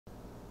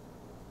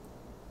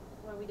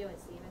What are we doing,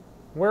 Steven?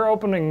 We're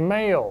opening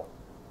mail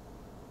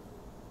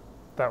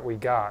that we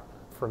got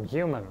from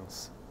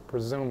humans,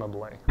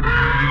 presumably. We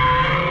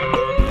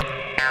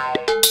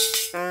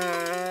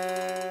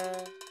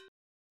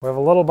have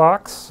a little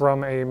box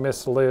from a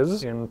Miss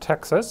Liz in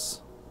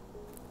Texas.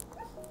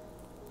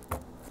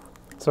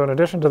 So in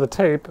addition to the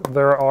tape,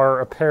 there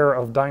are a pair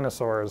of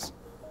dinosaurs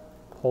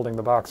holding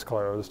the box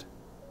closed.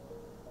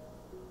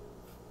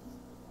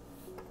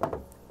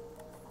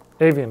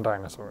 Avian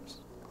dinosaurs.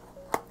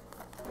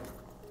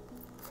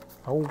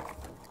 Oh.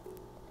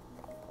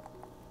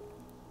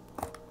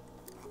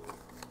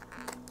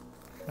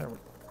 There we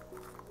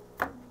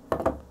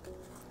go.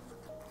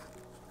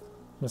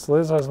 Miss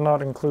Liz has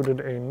not included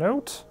a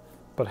note,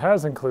 but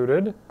has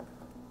included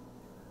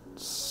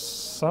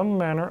some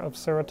manner of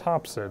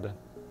ceratopsid.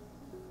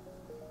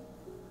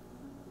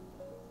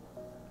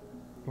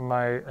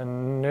 My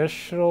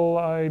initial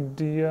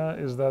idea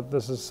is that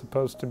this is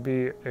supposed to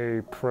be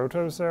a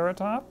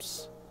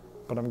protoceratops,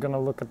 but I'm gonna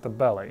look at the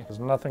belly. There's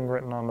nothing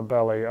written on the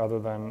belly other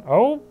than,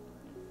 oh!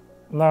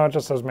 No, it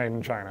just says made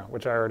in China,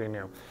 which I already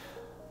knew.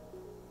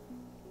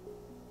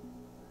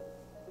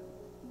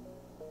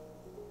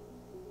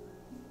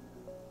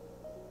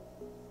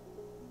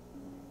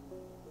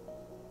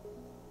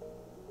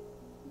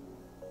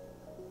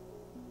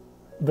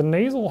 The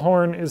nasal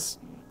horn is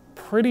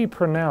pretty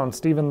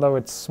pronounced, even though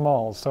it's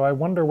small, so I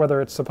wonder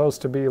whether it's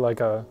supposed to be like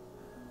a,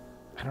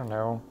 I don't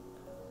know,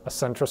 a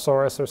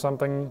Centrosaurus or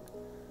something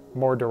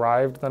more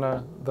derived than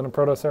a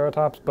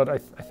Protoceratops, but I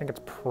think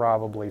it's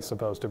probably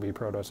supposed to be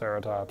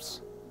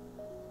Protoceratops.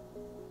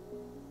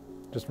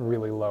 Just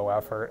really low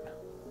effort.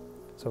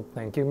 So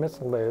thank you, Miss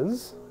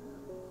Liz.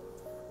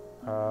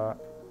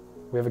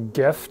 We have a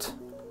gift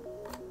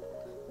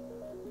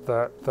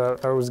that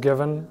I was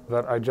given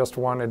that I just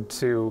wanted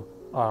to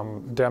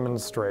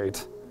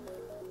demonstrate.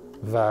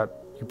 That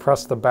you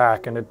press the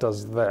back and it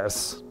does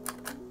this.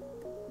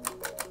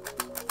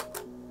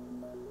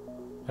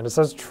 And it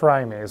says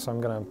try me, so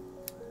I'm gonna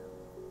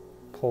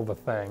pull the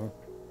thing.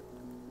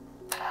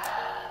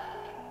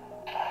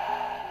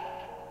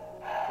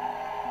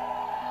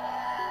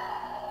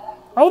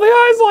 Oh, the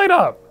eyes light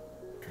up!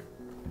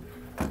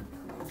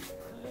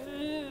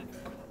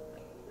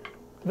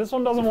 This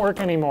one doesn't work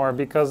anymore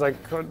because I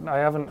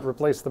haven't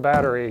replaced the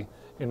battery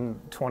in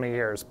 20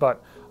 years,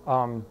 but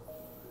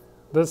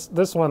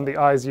This one, the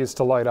eyes used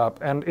to light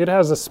up, and it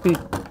has a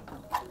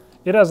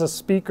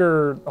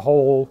speaker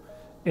hole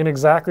in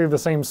exactly the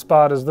same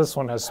spot as this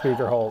one has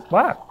speaker holes.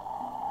 Wow.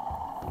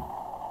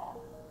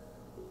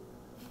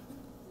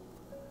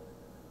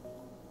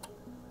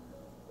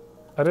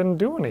 I didn't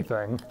do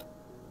anything.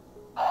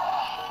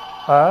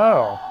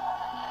 Oh.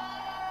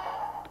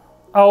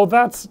 Oh,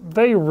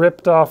 they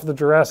ripped off the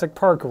Jurassic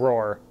Park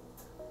roar.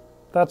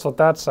 That's what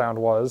that sound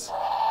was.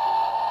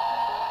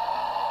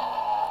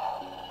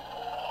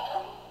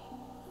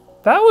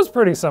 That was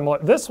pretty similar.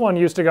 This one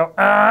used to go,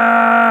 ah.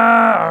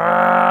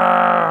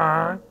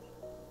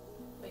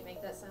 Wait,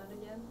 make that sound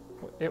again?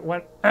 It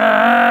went,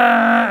 ah.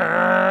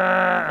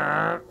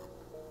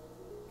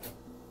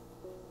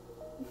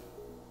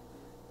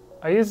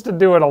 I used to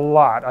do it a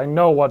lot. I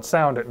know what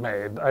sound it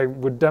made. I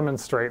would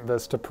demonstrate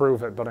this to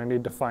prove it, but I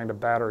need to find a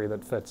battery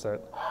that fits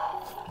it.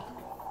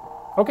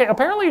 Okay,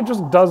 apparently it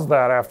just does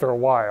that after a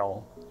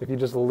while, if you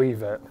just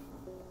leave it.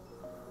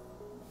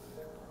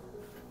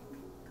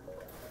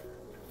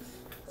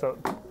 So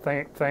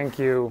thank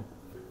you,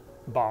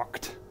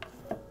 balked.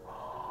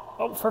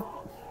 Oh,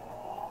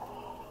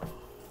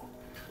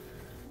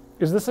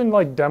 is this in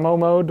like demo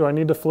mode? Do I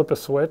need to flip a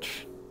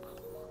switch?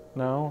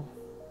 No,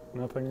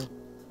 nothing.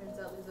 Turns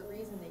out there's a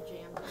reason they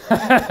jammed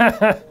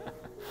it.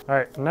 All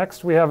right,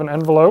 next we have an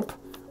envelope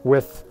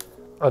with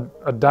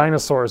a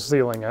dinosaur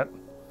sealing it,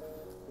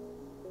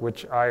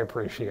 which I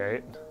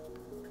appreciate.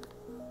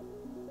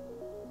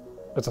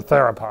 It's a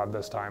theropod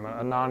this time,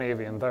 a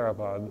non-avian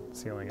theropod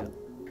sealing it.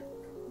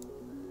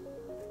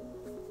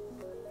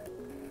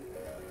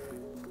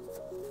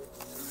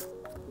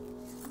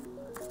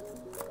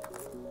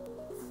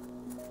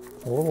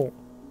 Oh.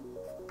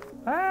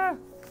 Ah!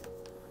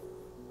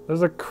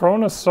 There's a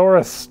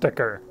Kronosaurus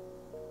sticker.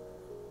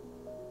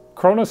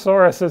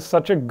 Kronosaurus is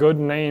such a good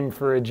name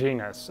for a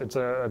genus. It's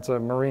a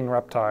marine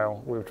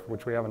reptile,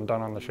 which we haven't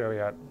done on the show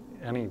yet.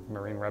 Any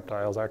marine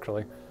reptiles,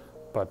 actually.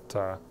 But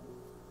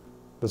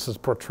this is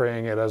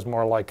portraying it as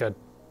more like a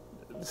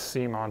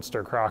sea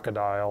monster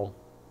crocodile.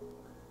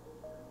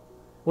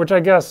 Which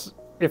I guess,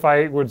 if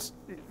I was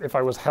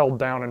held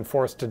down and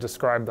forced to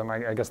describe them,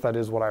 I guess that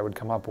is what I would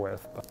come up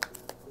with. But.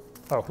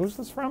 Oh, who's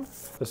this from?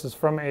 This is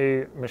from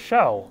a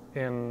Michelle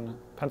in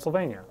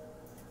Pennsylvania.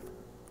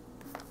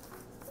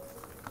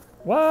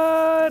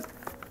 What?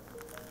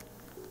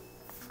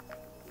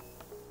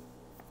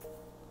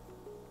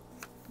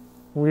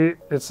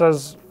 It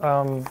says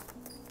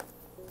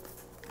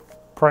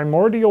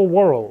primordial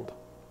world,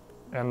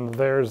 and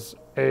there's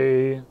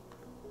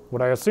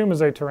what I assume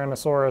is a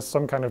Tyrannosaurus,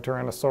 some kind of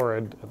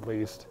Tyrannosaurid at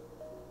least,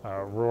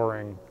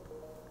 roaring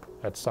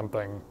at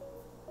something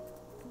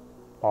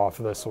off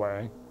this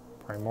way.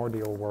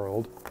 Primordial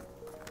world.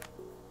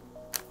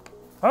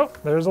 Oh,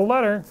 there's a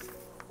letter.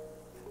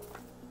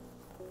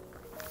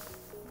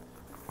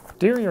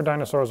 Dear Your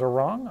Dinosaurs Are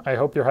Wrong, I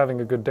hope you're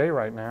having a good day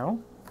right now.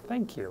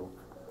 Thank you.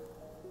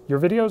 Your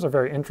videos are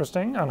very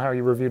interesting on how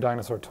you review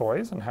dinosaur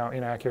toys and how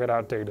inaccurate,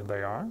 outdated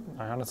they are.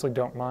 I honestly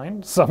don't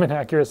mind some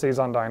inaccuracies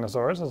on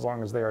dinosaurs as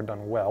long as they are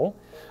done well.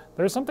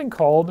 There's something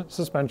called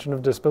suspension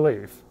of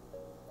disbelief.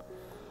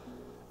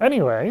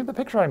 Anyway, the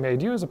picture I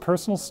made you is a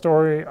personal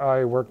story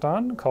I worked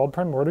on called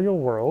Primordial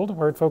World,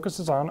 where it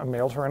focuses on a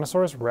male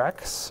Tyrannosaurus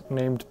rex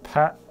named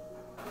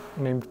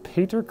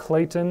Pater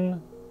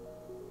Clayton.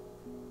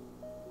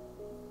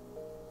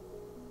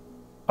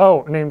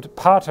 Oh, named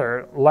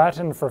Pater,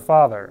 Latin for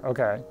father.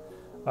 Okay.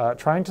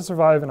 Trying to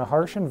survive in a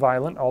harsh and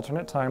violent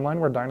alternate timeline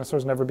where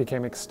dinosaurs never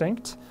became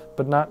extinct,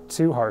 but not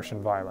too harsh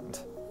and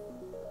violent.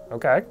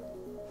 Okay.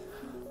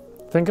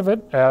 Think of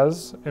it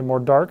as a more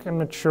dark and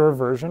mature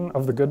version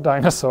of The Good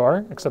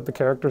Dinosaur, except the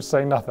characters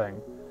say nothing.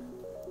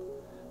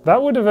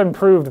 That would have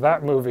improved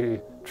that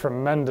movie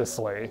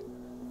tremendously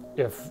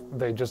if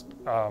they just,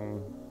 I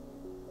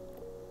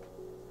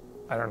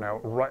don't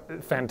know,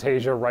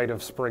 Fantasia Rite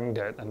of Springed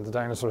it and the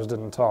dinosaurs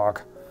didn't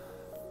talk.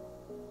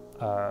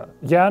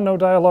 Yeah, no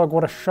dialogue,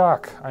 what a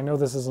shock. I know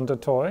this isn't a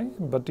toy,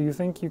 but do you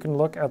think you can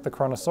look at the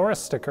Chronosaurus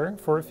sticker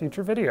for a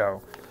future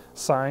video?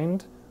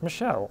 Signed,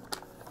 Michelle.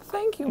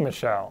 Thank you,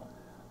 Michelle.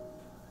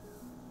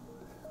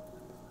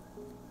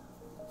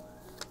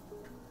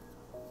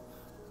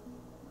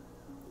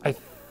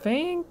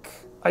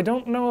 I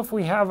don't know if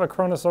we have a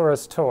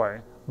Chronosaurus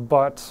toy,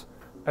 but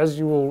as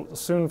you will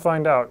soon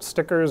find out,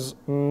 stickers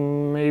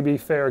may be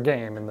fair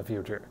game in the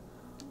future.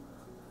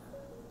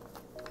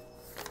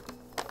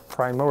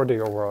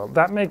 Primordial World.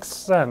 That makes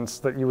sense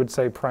that you would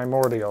say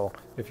primordial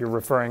if you're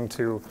referring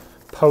to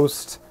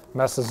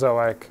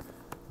post-Mesozoic,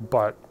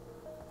 but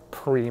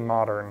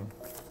pre-modern.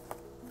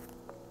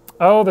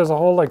 Oh, there's a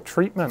whole, like,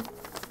 treatment.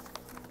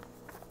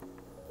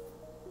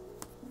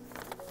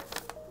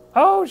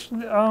 Oh,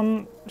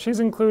 she's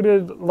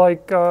included,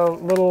 like,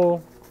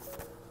 little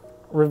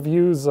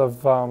reviews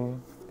of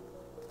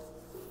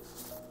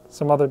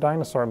some other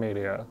dinosaur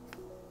media.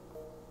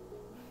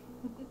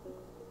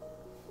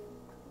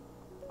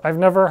 I've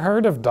never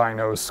heard of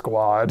Dino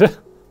Squad.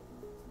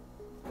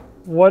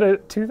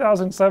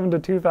 2007 to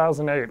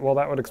 2008? Well,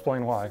 that would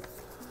explain why.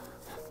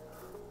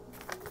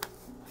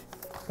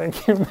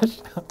 Thank you,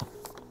 Michelle.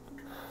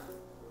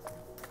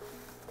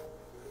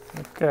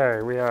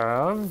 Okay, we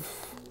have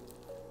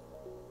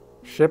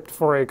shipped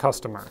for a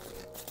customer.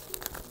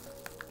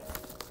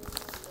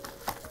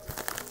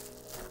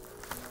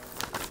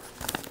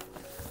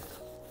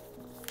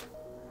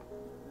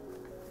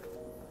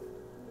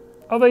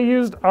 Oh, they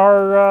used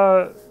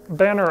our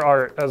banner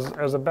art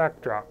as a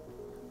backdrop.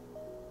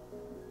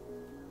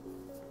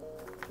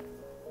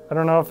 I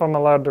don't know if I'm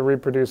allowed to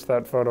reproduce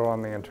that photo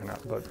on the internet,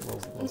 but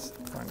we'll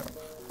find out.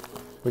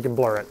 We can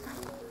blur it.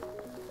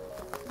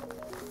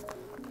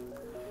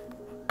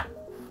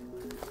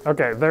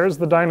 Okay, there's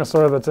the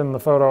dinosaur that's in the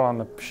photo on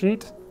the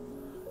sheet.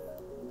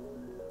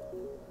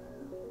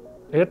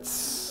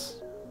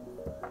 It's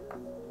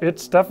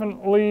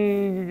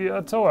definitely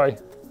a toy.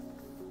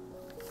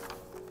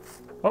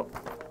 Oh.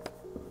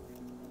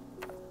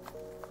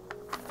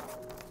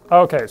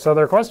 Okay, so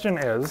their question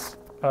is,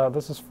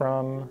 this is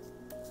from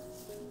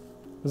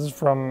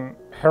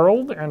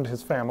Harold and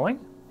his family.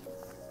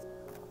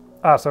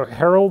 So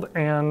Harold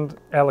and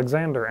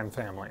Alexander and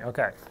family,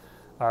 okay.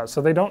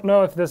 So they don't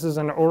know if this is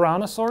an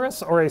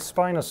Ouranosaurus or a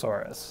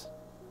Spinosaurus.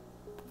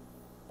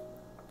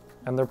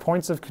 And their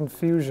points of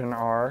confusion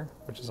are,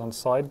 which is on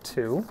slide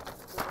 2,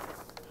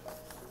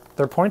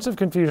 their points of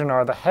confusion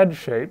are the head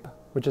shape,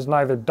 which is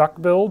neither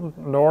duck-billed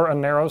nor a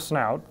narrow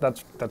snout.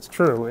 That's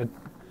true.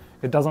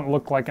 It doesn't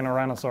look like an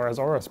Ouranosaurus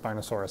or a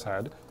Spinosaurus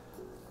head.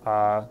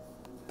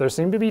 There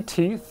seem to be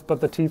teeth,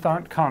 but the teeth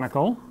aren't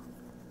conical.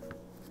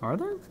 Are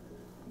there?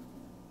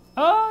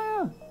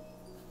 Oh,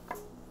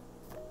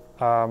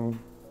 yeah.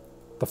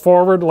 The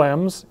forward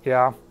limbs,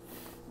 yeah.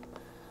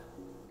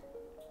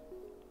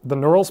 The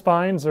neural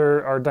spines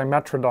are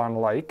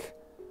Dimetrodon-like.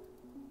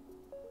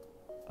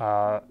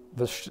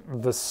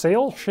 The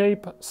sail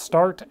shape,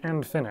 start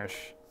and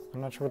finish.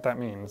 I'm not sure what that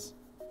means.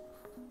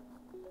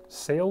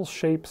 Sail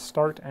shape,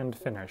 start and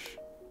finish.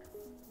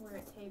 Where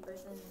it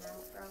tapers in and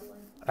out, probably.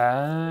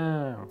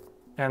 Ah,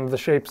 and the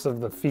shapes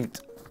of the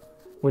feet,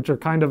 which are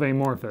kind of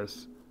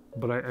amorphous,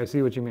 but I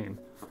see what you mean.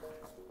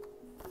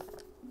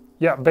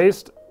 Yeah,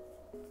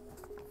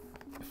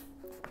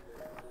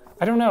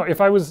 I don't know,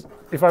 if I was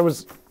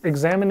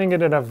examining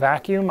it in a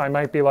vacuum, I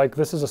might be like,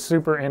 this is a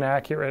super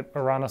inaccurate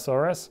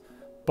Ouranosaurus,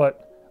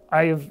 but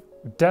I've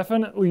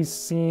definitely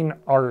seen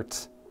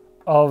art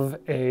of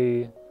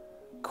a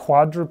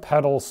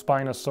quadrupedal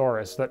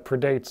Spinosaurus that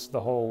predates the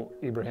whole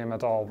Ibrahim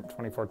et al.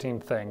 2014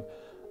 thing.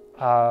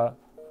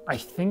 I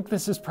think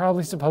this is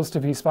probably supposed to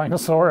be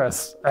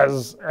Spinosaurus,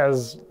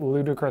 as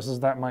ludicrous as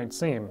that might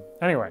seem.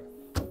 Anyway,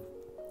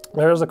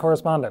 there's a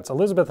correspondence.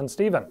 Elizabeth and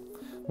Stephen,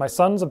 my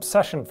son's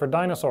obsession for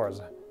dinosaurs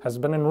has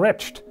been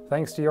enriched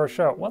thanks to your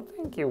show. Well,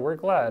 thank you, we're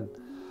glad.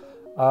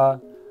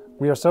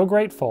 We are so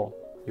grateful.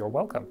 You're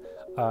welcome.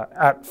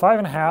 At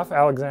 5.5,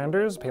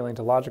 Alexander's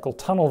paleontological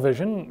tunnel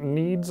vision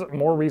needs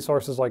more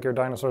resources like your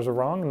Dinosaurs Are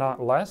Wrong,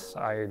 not less.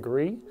 I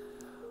agree.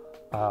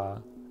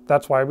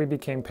 That's why we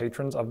became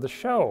patrons of the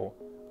show.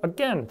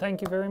 Again,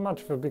 thank you very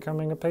much for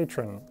becoming a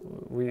patron.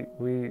 We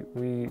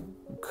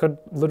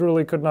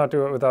literally could not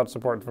do it without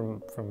support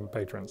from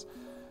patrons.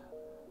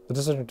 The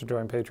decision to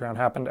join Patreon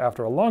happened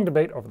after a long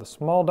debate over the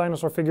small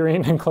dinosaur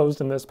figurine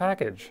enclosed in this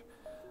package.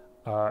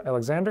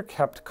 Alexander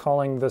kept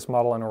calling this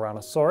model an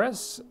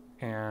Ouranosaurus,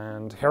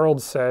 and Harold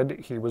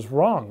said he was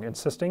wrong,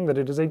 insisting that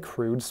it is a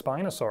crude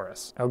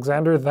Spinosaurus.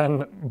 Alexander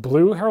then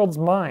blew Harold's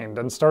mind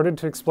and started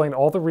to explain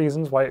all the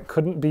reasons why it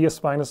couldn't be a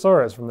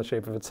Spinosaurus, from the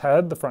shape of its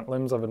head, the front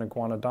limbs of an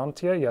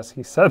iguanodontia, yes,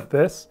 he said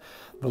this,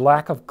 the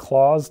lack of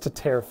claws to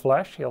tear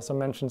flesh. He also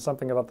mentioned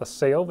something about the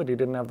sail that he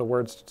didn't have the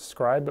words to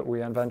describe, but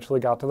we eventually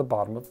got to the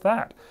bottom of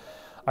that.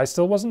 I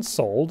still wasn't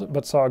sold,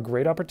 but saw a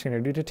great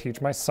opportunity to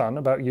teach my son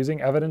about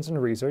using evidence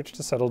and research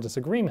to settle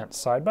disagreements.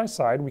 Side by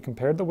side, we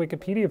compared the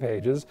Wikipedia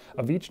pages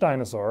of each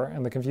dinosaur,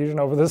 and the confusion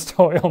over this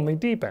toy only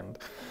deepened.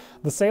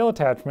 The sail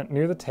attachment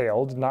near the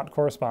tail did not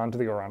correspond to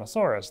the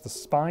Ouranosaurus. The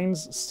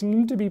spines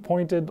seemed to be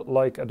pointed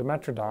like a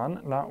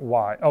Dimetrodon, not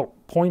wide. Oh,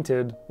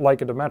 pointed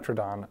like a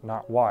Dimetrodon,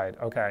 not wide.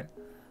 Okay.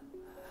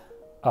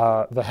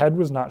 The head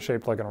was not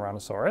shaped like an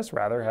Ouranosaurus,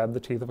 rather had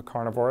the teeth of a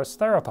carnivorous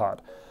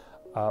theropod.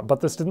 But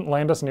this didn't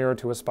land us nearer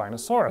to a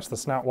Spinosaurus. The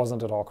snout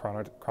wasn't at all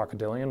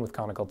crocodilian with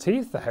conical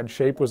teeth. The head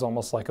shape was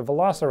almost like a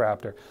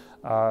velociraptor.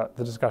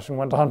 The discussion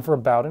went on for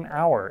about an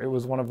hour. It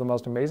was one of the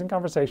most amazing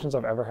conversations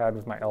I've ever had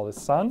with my eldest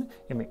son.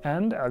 In the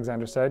end,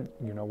 Alexander said,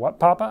 "You know what,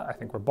 Papa? I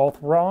think we're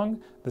both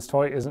wrong. This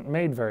toy isn't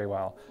made very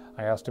well."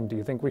 I asked him, "Do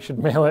you think we should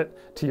mail it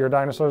to Your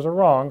Dinosaurs Are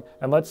Wrong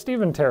and let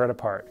Stephen tear it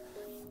apart?"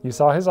 You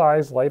saw his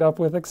eyes light up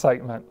with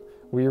excitement.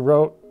 We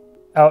wrote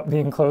out the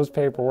enclosed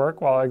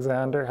paperwork while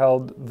Alexander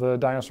held the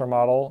dinosaur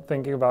model,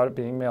 thinking about it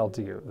being mailed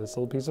to you. This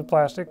little piece of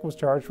plastic was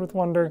charged with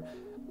wonder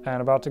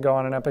and about to go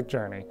on an epic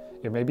journey.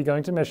 It may be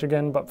going to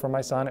Michigan, but for my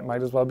son, it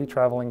might as well be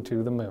traveling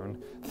to the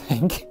moon.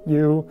 Thank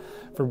you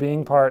for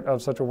being part of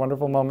such a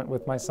wonderful moment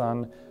with my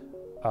son.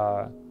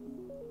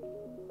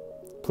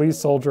 Please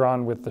soldier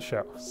on with the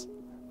shows.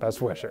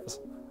 Best wishes.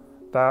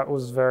 That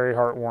was very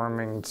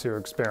heartwarming to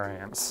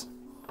experience.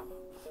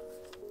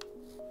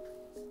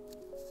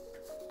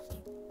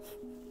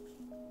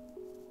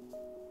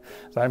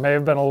 So I may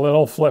have been a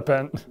little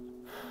flippant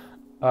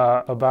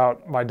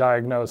about my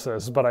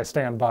diagnosis, but I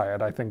stand by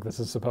it. I think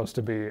this is supposed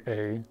to be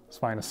a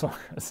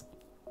Spinosaurus.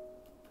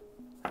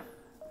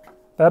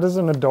 That is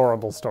an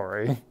adorable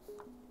story.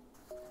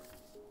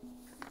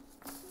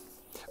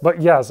 But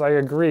yes, I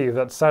agree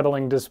that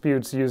settling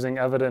disputes using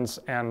evidence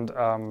and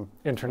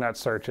internet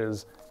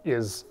searches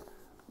is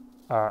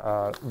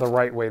the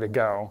right way to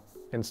go,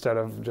 instead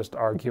of just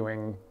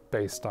arguing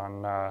based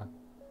on,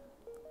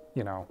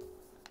 you know,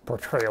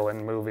 portrayal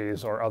in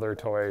movies or other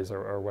toys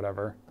or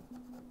whatever.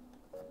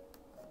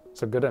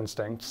 So good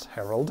instincts,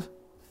 Harold.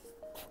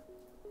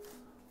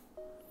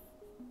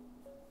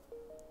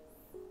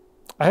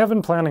 I have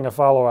been planning a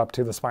follow-up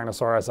to the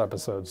Spinosaurus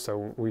episode,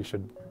 so we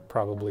should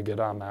probably get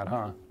on that,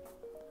 huh?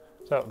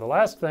 So the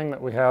last thing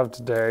that we have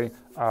today,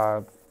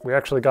 we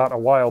actually got a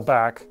while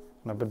back,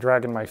 and I've been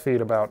dragging my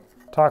feet about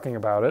talking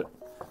about it,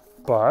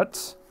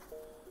 but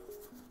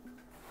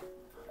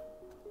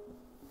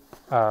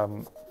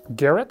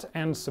Garrett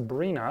and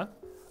Sabrina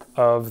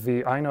of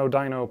the I Know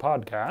Dino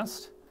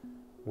podcast,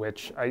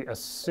 which I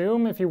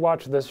assume if you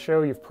watch this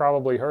show, you've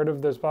probably heard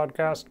of this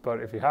podcast,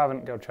 but if you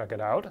haven't, go check it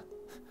out.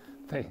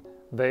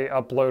 They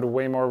upload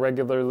way more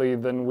regularly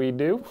than we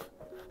do.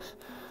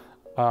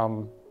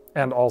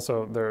 And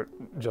also, they're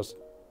just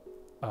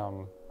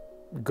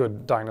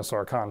good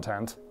dinosaur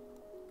content.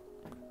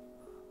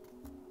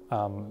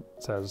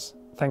 Says,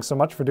 "Thanks so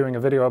much for doing a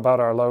video about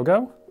our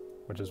logo,"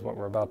 which is what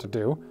we're about to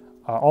do.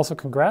 Also,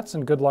 congrats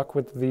and good luck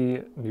with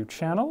the new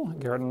channel.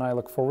 Garrett and I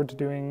look forward to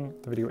doing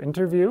the video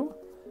interview.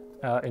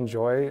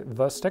 Enjoy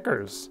the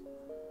stickers.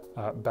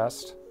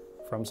 Best,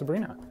 from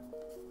Sabrina.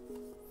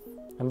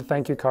 And the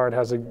thank you card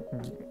has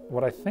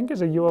what I think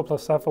is a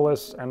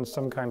Euoplocephalus and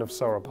some kind of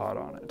sauropod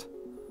on it.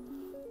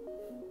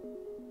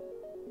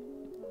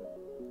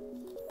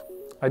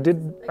 I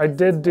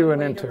did do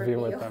an interview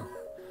with them.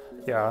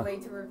 Yeah. Way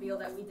to reveal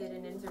that we did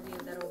an interview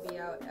that will be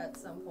out at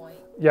some point.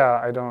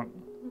 Yeah, I don't.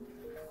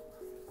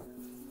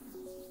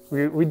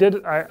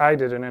 I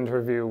did an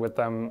interview with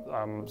them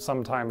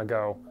some time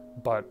ago,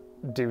 but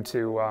due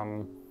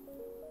to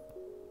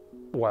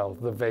well,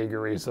 the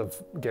vagaries of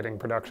getting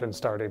production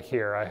started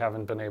here, I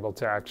haven't been able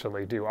to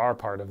actually do our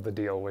part of the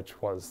deal,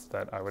 which was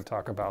that I would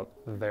talk about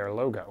their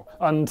logo.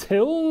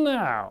 Until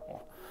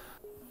now.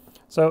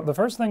 So the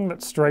first thing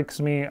that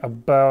strikes me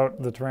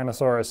about the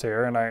Tyrannosaurus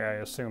here, and I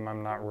assume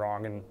I'm not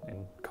wrong in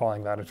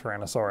calling that a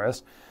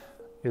Tyrannosaurus,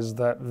 is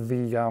that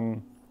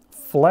the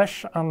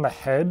flesh on the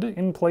head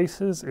in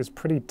places is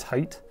pretty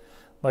tight.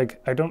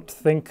 Like, I don't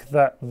think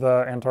that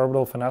the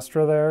anterorbital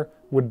fenestra there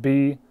would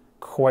be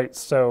quite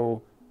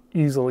so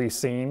easily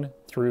seen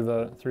through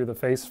the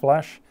face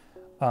flesh,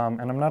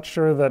 and I'm not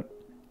sure that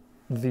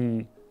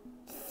the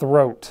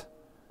throat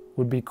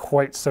would be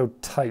quite so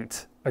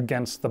tight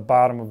against the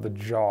bottom of the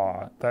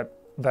jaw.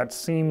 That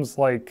seems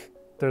like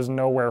there's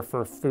nowhere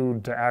for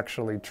food to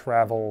actually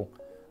travel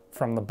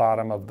from the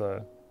bottom of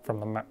the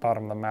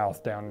bottom of the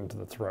mouth down into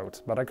the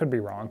throat, but I could be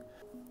wrong.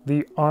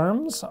 The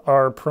arms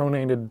are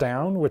pronated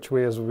down, which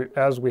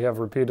as we have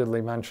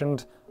repeatedly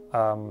mentioned,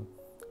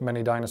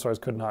 many dinosaurs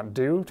could not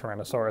do,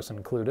 Tyrannosaurus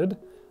included.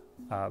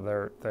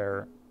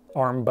 Their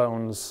arm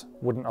bones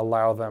wouldn't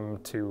allow them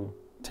to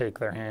take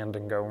their hand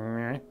and go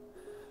meh.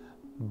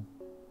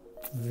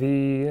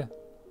 The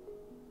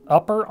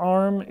upper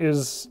arm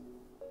is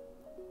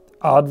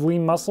oddly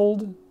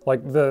muscled.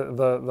 Like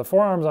the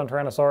forearms on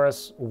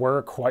Tyrannosaurus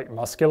were quite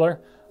muscular,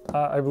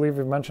 I believe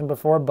we've mentioned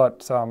before,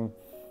 but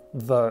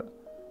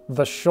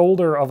the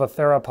shoulder of a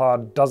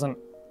theropod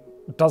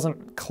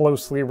doesn't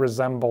closely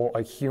resemble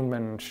a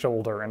human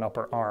shoulder and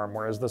upper arm,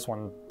 whereas this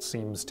one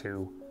seems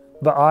to.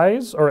 The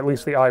eyes, or at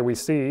least the eye we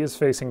see, is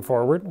facing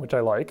forward, which I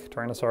like.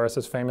 Tyrannosaurus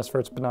is famous for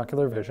its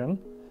binocular vision.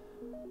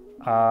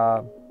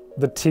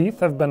 The teeth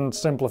have been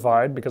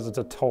simplified because it's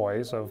a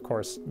toy, so of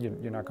course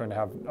you're not going to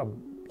have a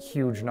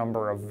huge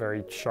number of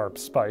very sharp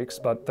spikes,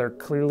 but they're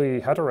clearly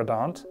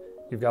heterodont.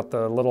 You've got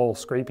the little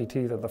scrapey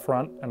teeth at the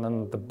front, and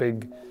then the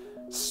big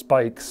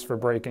spikes for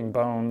breaking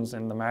bones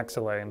in the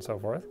maxillae and so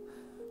forth.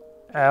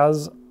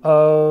 As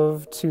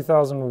of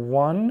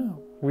 2001,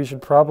 we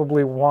should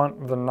probably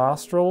want the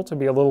nostril to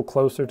be a little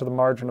closer to the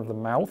margin of the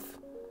mouth.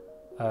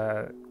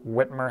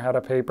 Whitmer had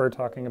a paper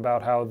talking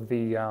about how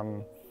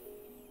the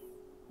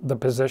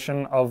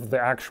position of the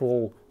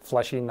actual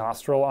fleshy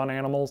nostril on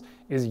animals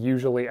is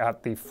usually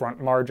at the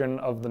front margin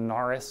of the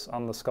nares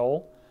on the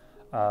skull,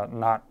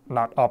 not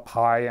up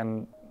high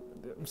and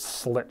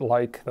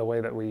slit-like the way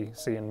that we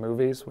see in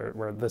movies,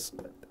 where this,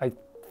 I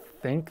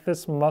think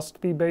this must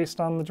be based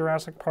on the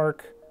Jurassic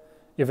Park,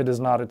 if it is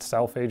not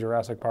itself a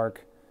Jurassic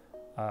Park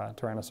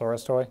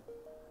Tyrannosaurus toy.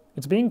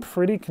 It's being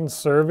pretty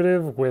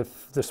conservative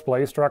with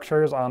display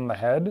structures on the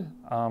head.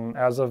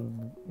 As of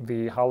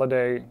the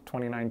Holiday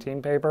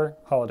 2019 paper,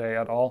 Holiday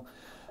et al.,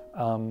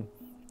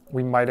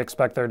 we might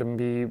expect there to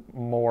be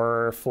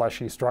more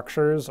fleshy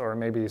structures, or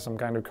maybe some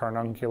kind of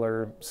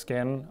carbuncular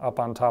skin up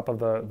on top of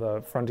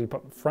the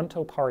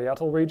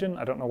frontoparietal region.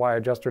 I don't know why I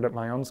gestured at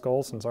my own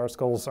skull, since our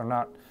skulls are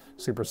not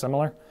super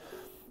similar.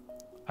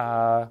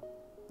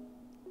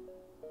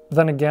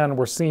 Then again,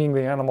 we're seeing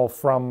the animal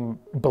from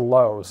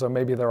below, so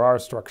maybe there are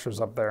structures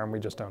up there and we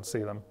just don't see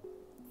them.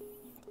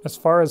 As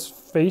far as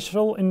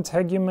facial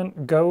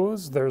integument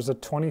goes, there's a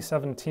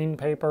 2017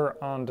 paper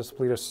on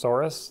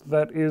Daspletosaurus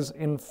that is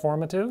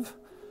informative.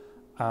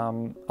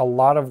 A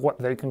lot of what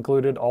they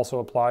concluded also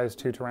applies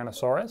to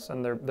Tyrannosaurus,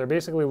 and they're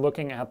basically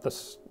looking at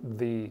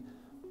the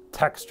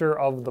texture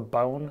of the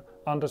bone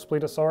on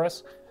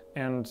Daspletosaurus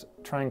and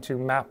trying to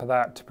map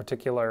that to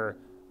particular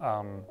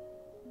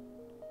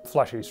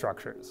fleshy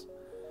structures.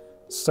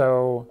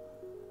 So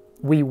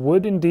we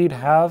would indeed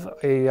have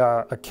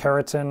a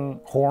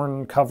keratin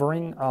horn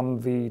covering on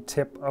the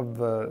tip of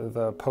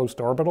the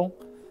postorbital,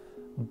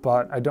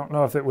 but I don't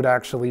know if it would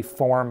actually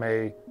form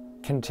a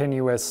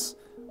continuous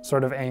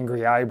sort of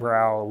angry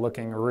eyebrow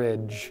looking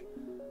ridge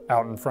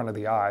out in front of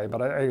the eye,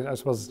 but I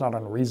suppose it's not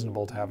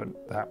unreasonable to have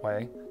it that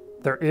way.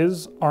 There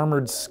is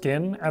armored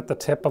skin at the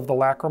tip of the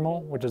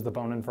lacrimal, which is the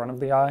bone in front of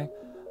the eye,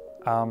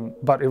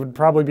 but it would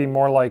probably be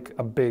more like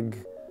a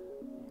big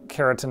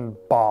keratin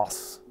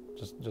boss,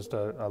 just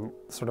a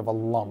sort of a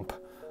lump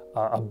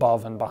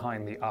above and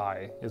behind the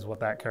eye is what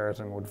that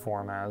keratin would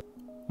form as.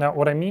 Now,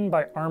 what I mean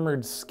by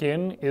armored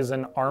skin is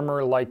an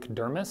armor-like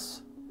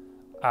dermis.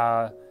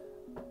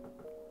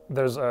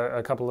 There's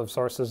a couple of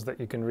sources that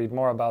you can read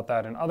more about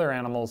that in other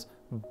animals,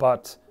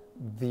 but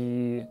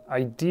the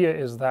idea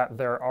is that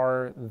there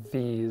are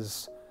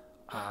these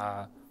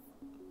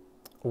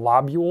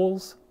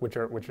lobules,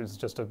 which is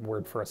just a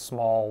word for a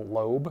small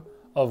lobe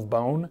of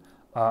bone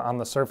on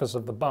the surface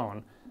of the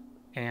bone,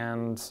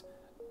 and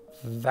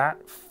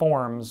that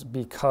forms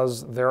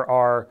because there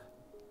are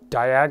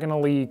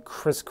diagonally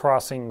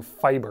crisscrossing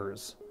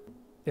fibers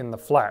in the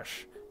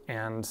flesh,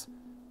 and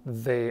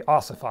they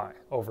ossify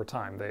over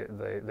time.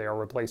 They are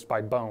replaced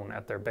by bone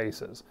at their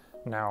bases.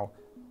 Now,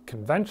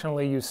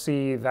 conventionally, you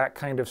see that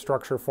kind of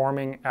structure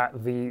forming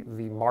at the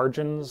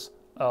margins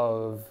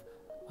of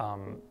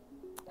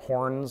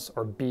horns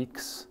or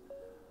beaks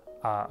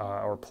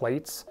or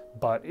plates,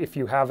 but if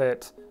you have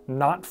it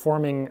not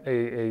forming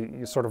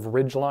a sort of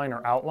ridge line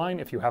or outline,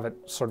 if you have it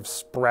sort of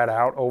spread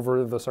out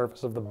over the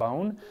surface of the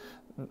bone,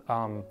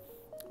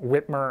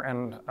 Whitmer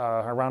and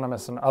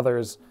Hieronymus and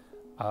others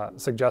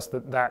suggest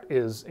that that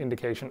is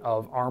indication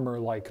of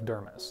armor-like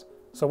dermis.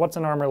 So what's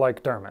an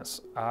armor-like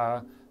dermis?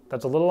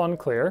 That's a little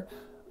unclear.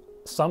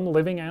 Some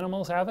living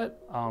animals have it.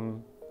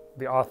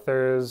 The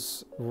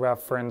authors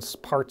reference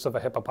parts of a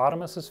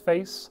hippopotamus's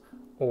face,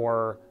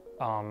 or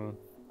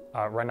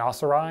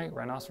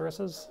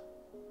rhinoceroses.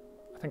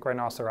 I think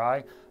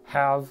rhinoceri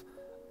have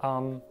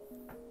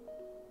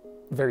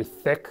very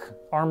thick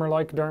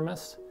armor-like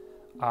dermis,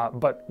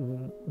 but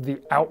the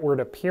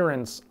outward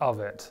appearance of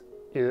it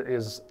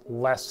is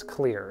less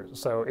clear.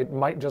 So it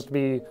might just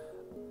be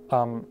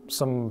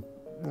some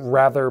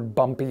rather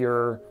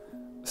bumpier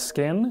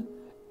skin.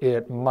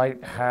 It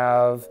might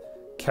have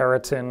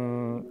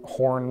keratin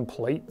horn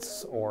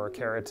plates or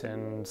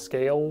keratin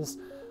scales.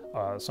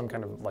 Some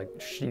kind of like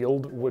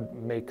shield would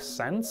make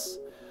sense.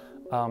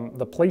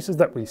 The places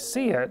that we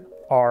see it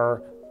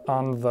are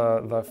on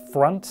the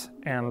front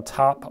and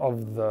top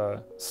of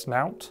the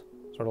snout,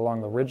 sort of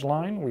along the ridge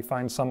line. We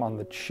find some on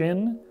the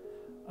chin.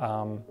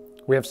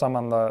 We have some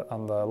on the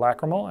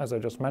lacrimal, as I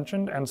just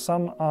mentioned, and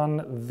some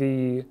on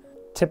the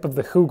tip of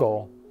the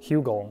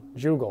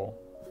jugul.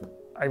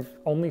 I've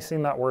only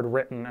seen that word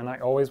written, and I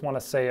always want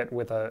to say it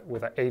with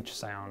a H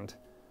sound,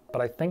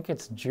 but I think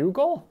it's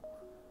jugul?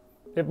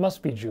 It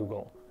must be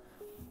jugul.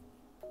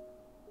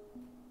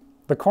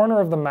 The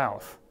corner of the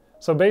mouth.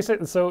 So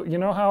you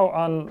know how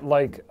on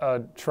like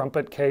a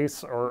trumpet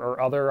case or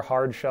other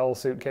hard shell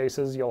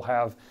suitcases, you'll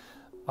have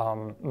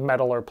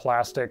metal or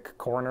plastic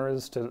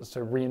corners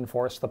to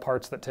reinforce the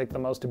parts that take the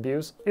most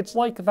abuse? It's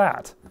like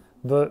that.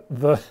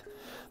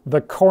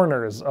 The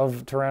corners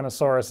of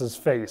Tyrannosaurus's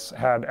face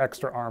had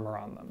extra armor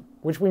on them,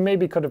 which we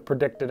maybe could have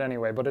predicted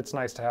anyway, but it's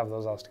nice to have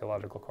those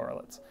osteological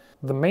correlates.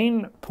 The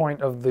main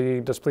point of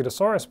the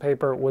Daspletosaurus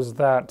paper was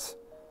that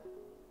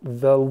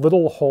the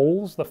little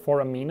holes, the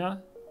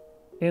foramina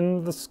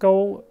in the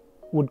skull,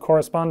 would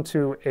correspond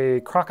to a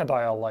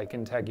crocodile-like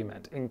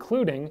integument,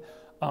 including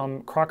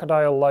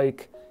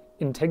crocodile-like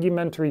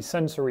integumentary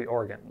sensory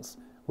organs,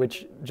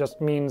 which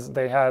just means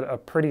they had a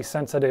pretty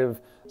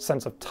sensitive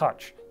sense of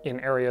touch in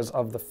areas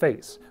of the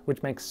face,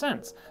 which makes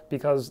sense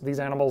because these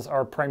animals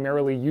are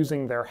primarily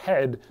using their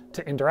head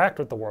to interact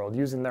with the world,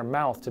 using their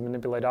mouth to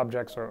manipulate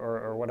objects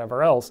or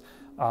whatever else.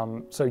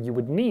 So you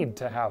would need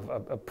to have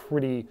a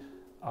pretty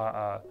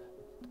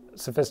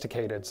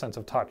sophisticated sense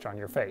of touch on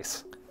your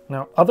face.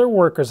 Now, other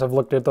workers have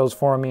looked at those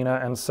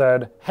foramina and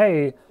said,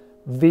 hey,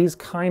 these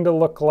kind of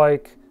look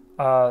like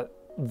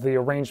the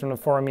arrangement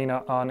of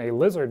foramina on a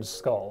lizard's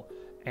skull.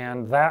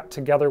 And that,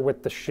 together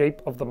with the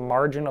shape of the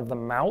margin of the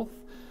mouth,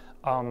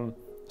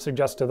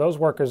 suggests to those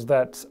workers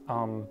that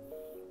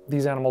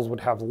these animals would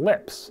have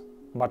lips,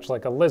 much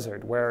like a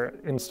lizard, where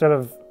instead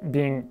of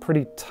being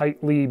pretty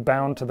tightly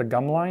bound to the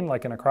gum line,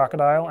 like in a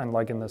crocodile and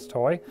like in this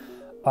toy,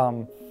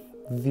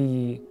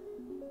 the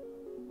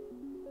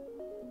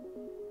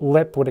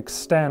lip would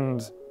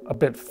extend a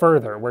bit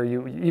further, where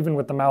you, even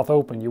with the mouth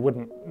open, you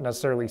wouldn't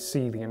necessarily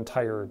see the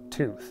entire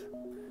tooth.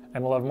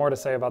 And we'll have more to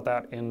say about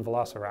that in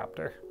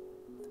Velociraptor.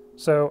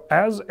 So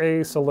as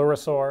a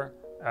Coelurosaur,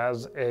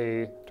 as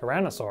a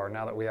Tyrannosaur,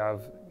 now that we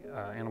have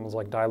animals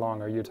like Dilong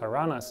or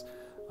Eutyrannus,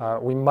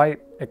 we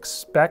might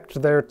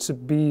expect there to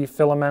be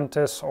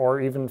filamentous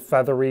or even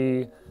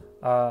feathery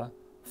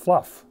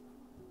fluff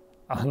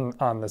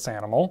on this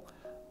animal.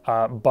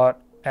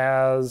 But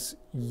as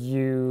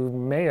you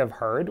may have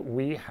heard,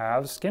 we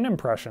have skin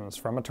impressions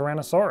from a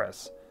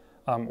Tyrannosaurus.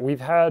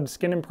 We've had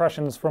skin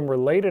impressions from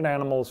related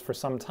animals for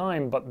some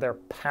time, but they're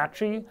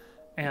patchy,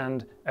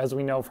 and as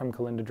we know from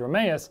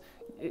Calindodromaeus,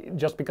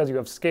 just because you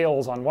have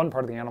scales on one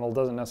part of the animal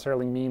doesn't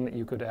necessarily mean that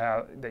you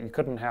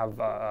couldn't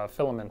have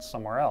filaments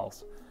somewhere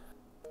else.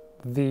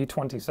 The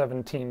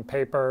 2017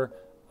 paper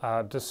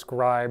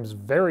describes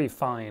very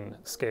fine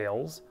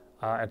scales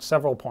at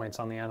several points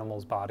on the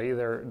animal's body.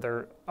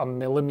 They're a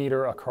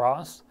millimeter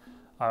across,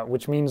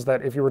 which means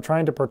that if you were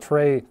trying to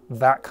portray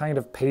that kind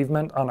of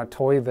pavement on a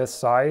toy this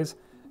size,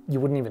 you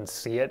wouldn't even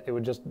see it. It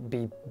would just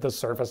be the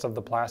surface of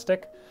the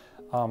plastic.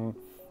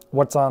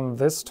 What's on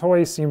this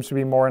toy seems to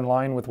be more in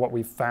line with what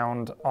we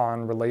found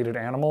on related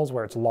animals,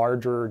 where it's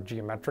larger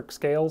geometric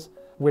scales,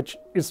 which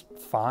is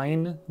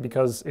fine,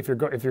 because if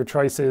your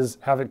choice is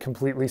have it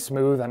completely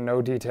smooth and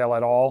no detail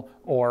at all,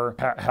 or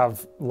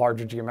have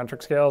larger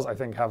geometric scales, I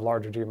think have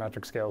larger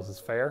geometric scales is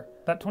fair.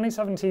 That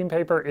 2017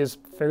 paper is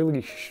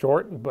fairly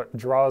short, but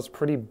draws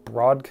pretty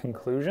broad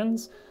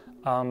conclusions.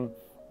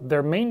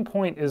 Their main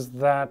point is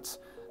that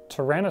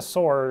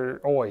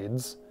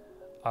Tyrannosauroids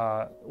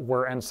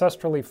were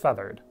ancestrally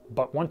feathered,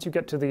 but once you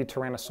get to the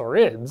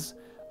Tyrannosaurids,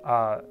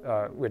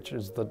 which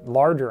is the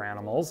larger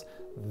animals,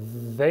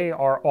 they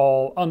are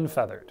all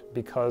unfeathered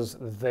because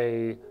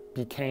they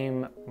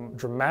became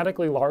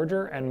dramatically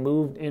larger and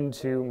moved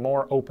into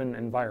more open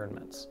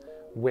environments,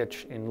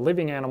 which in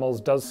living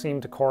animals does seem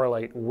to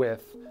correlate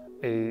with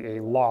a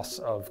loss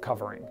of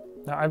covering.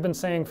 Now, I've been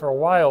saying for a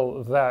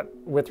while that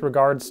with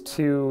regards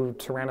to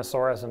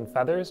Tyrannosaurus and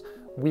feathers,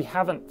 we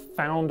haven't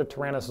found a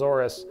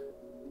Tyrannosaurus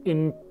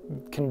in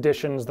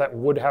conditions that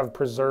would have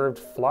preserved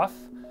fluff.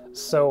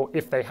 So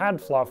if they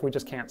had fluff, we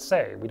just can't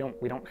say. We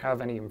don't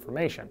have any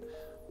information.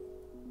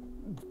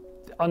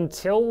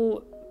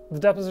 Until the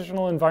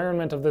depositional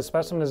environment of this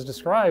specimen is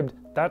described,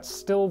 that's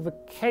still the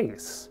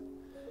case.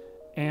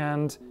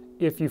 And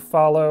if you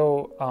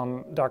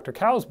follow Dr.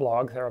 Cow's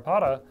blog,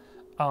 Theropoda,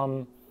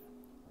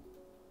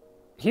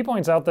 he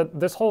points out that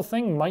this whole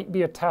thing might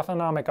be a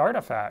taphonomic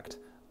artifact.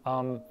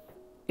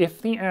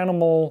 If the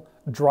animal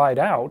dried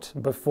out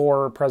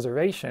before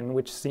preservation,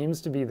 which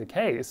seems to be the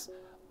case,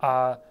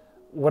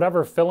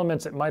 whatever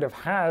filaments it might have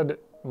had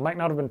might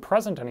not have been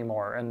present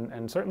anymore,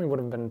 and certainly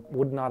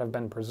would not have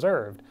been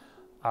preserved.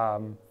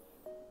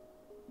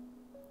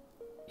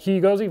 He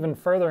goes even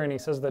further and he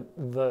says that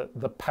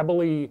the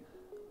pebbly,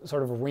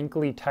 sort of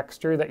wrinkly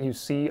texture that you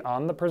see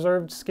on the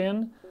preserved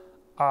skin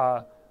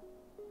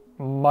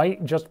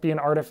might just be an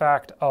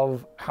artifact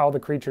of how the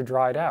creature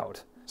dried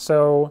out.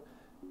 So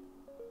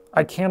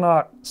I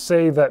cannot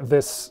say that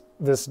this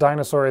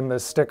dinosaur in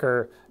this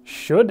sticker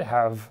should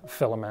have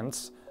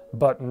filaments,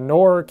 but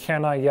nor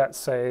can I yet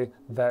say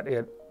that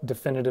it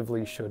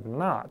definitively should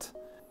not.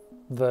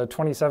 The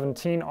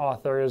 2017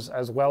 authors,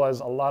 as well as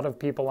a lot of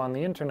people on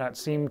the internet,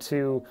 seem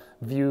to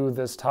view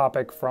this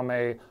topic from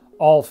a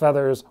all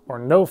feathers or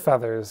no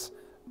feathers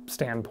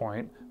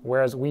standpoint,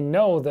 whereas we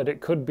know that it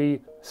could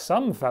be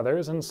some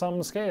feathers and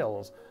some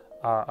scales.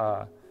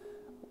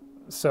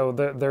 So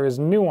there is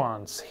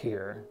nuance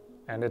here,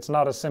 and it's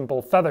not a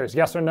simple feathers,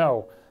 yes or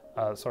no,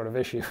 sort of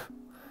issue.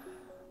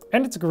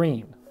 And it's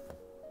green.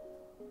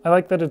 I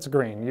like that it's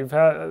green. You've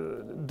had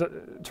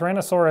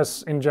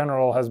Tyrannosaurus in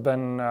general has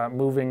been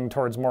moving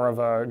towards more of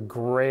a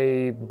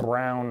gray,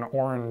 brown,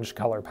 orange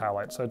color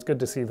palette, so it's good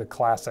to see the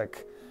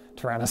classic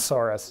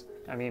Tyrannosaurus.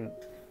 I mean,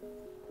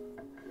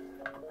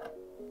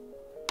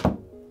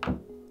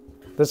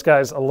 this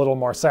guy's a little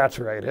more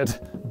saturated,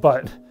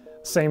 but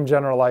same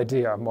general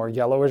idea. More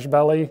yellowish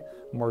belly,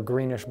 more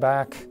greenish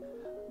back.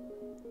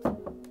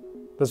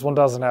 This one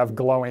doesn't have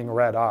glowing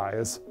red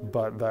eyes,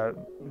 but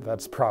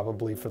that's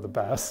probably for the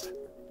best.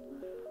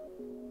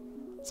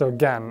 So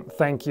again,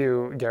 thank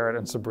you, Garrett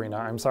and Sabrina.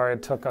 I'm sorry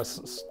it took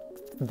us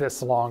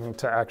this long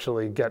to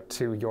actually get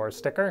to your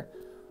sticker,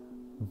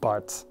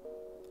 but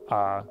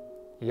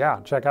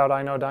yeah, check out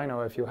I Know Dino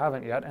if you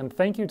haven't yet. And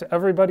thank you to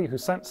everybody who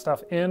sent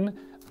stuff in.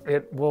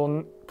 It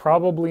will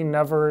probably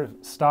never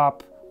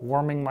stop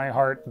warming my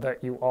heart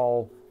that you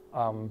all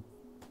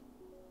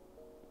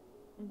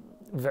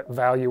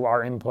value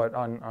our input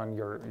on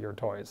your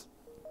toys.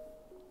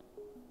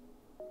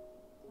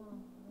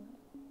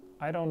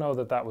 I don't know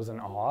that that was an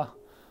awe.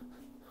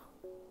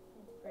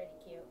 It's pretty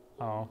cute.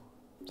 Oh.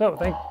 So,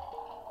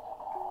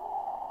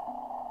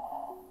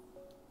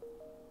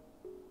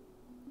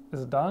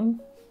 Is it done?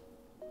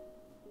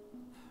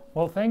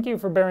 Well, thank you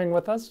for bearing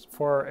with us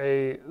for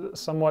a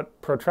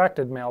somewhat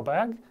protracted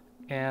mailbag.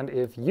 And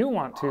if you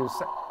want to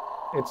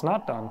it's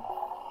not done.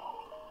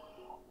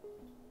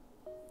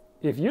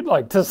 If you'd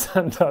like to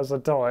send us a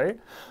toy,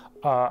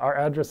 our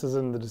address is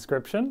in the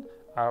description.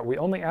 We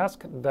only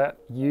ask that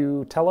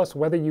you tell us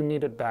whether you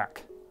need it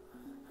back.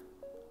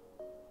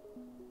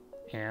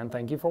 And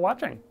thank you for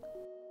watching.